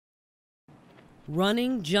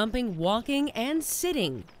Running, jumping, walking, and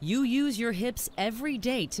sitting. You use your hips every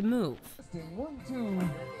day to move.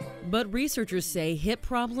 But researchers say hip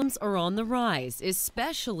problems are on the rise,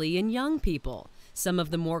 especially in young people. Some of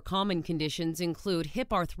the more common conditions include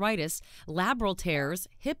hip arthritis, labral tears,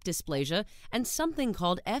 hip dysplasia, and something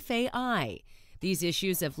called FAI. These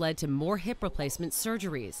issues have led to more hip replacement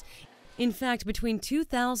surgeries. In fact, between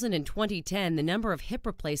 2000 and 2010, the number of hip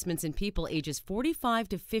replacements in people ages 45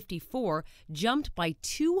 to 54 jumped by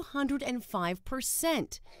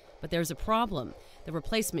 205%. But there's a problem. The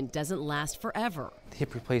replacement doesn't last forever.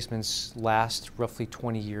 Hip replacements last roughly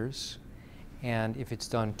 20 years, and if it's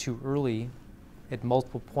done too early, at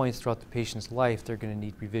multiple points throughout the patient's life, they're going to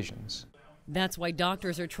need revisions. That's why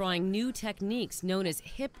doctors are trying new techniques known as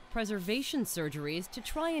hip preservation surgeries to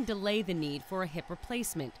try and delay the need for a hip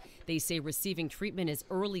replacement. They say receiving treatment as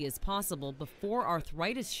early as possible before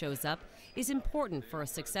arthritis shows up is important for a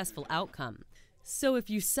successful outcome. So if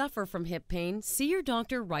you suffer from hip pain, see your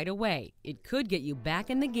doctor right away. It could get you back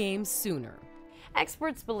in the game sooner.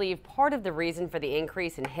 Experts believe part of the reason for the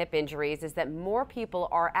increase in hip injuries is that more people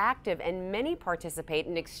are active and many participate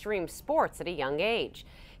in extreme sports at a young age.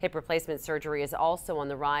 Hip replacement surgery is also on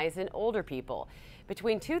the rise in older people.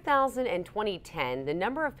 Between 2000 and 2010, the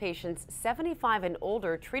number of patients 75 and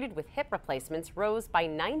older treated with hip replacements rose by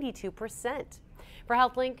 92%. For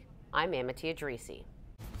HealthLink, I'm Amity Addrisi.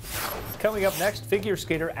 Coming up next, figure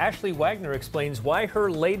skater Ashley Wagner explains why her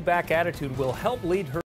laid-back attitude will help lead her